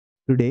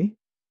Today,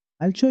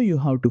 I'll show you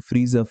how to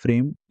freeze a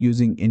frame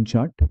using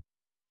InShot.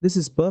 This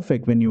is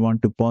perfect when you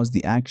want to pause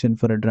the action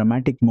for a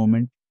dramatic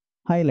moment,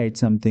 highlight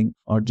something,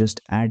 or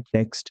just add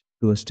text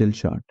to a still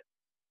shot.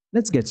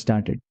 Let's get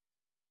started.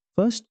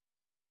 First,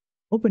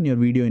 open your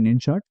video in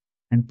InShot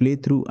and play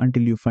through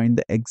until you find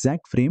the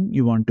exact frame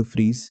you want to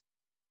freeze.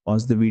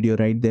 Pause the video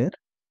right there.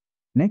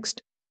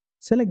 Next,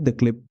 select the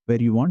clip where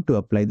you want to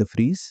apply the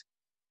freeze,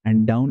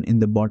 and down in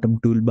the bottom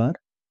toolbar,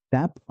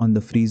 tap on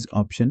the freeze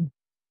option.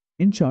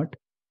 InShot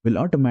will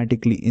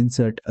automatically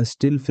insert a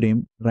still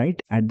frame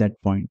right at that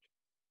point.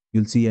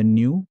 You'll see a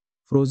new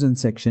frozen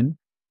section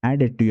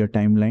added to your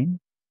timeline.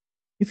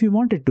 If you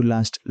want it to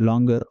last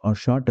longer or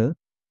shorter,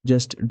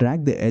 just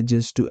drag the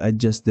edges to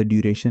adjust the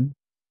duration.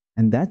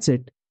 And that's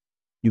it.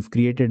 You've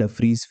created a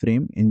freeze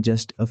frame in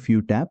just a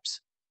few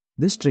taps.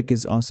 This trick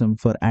is awesome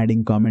for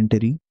adding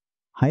commentary,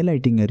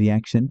 highlighting a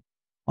reaction,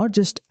 or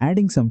just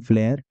adding some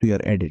flair to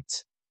your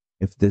edits.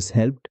 If this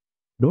helped,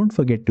 don't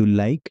forget to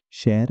like,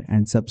 share,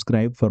 and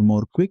subscribe for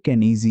more quick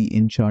and easy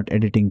InShot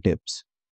editing tips.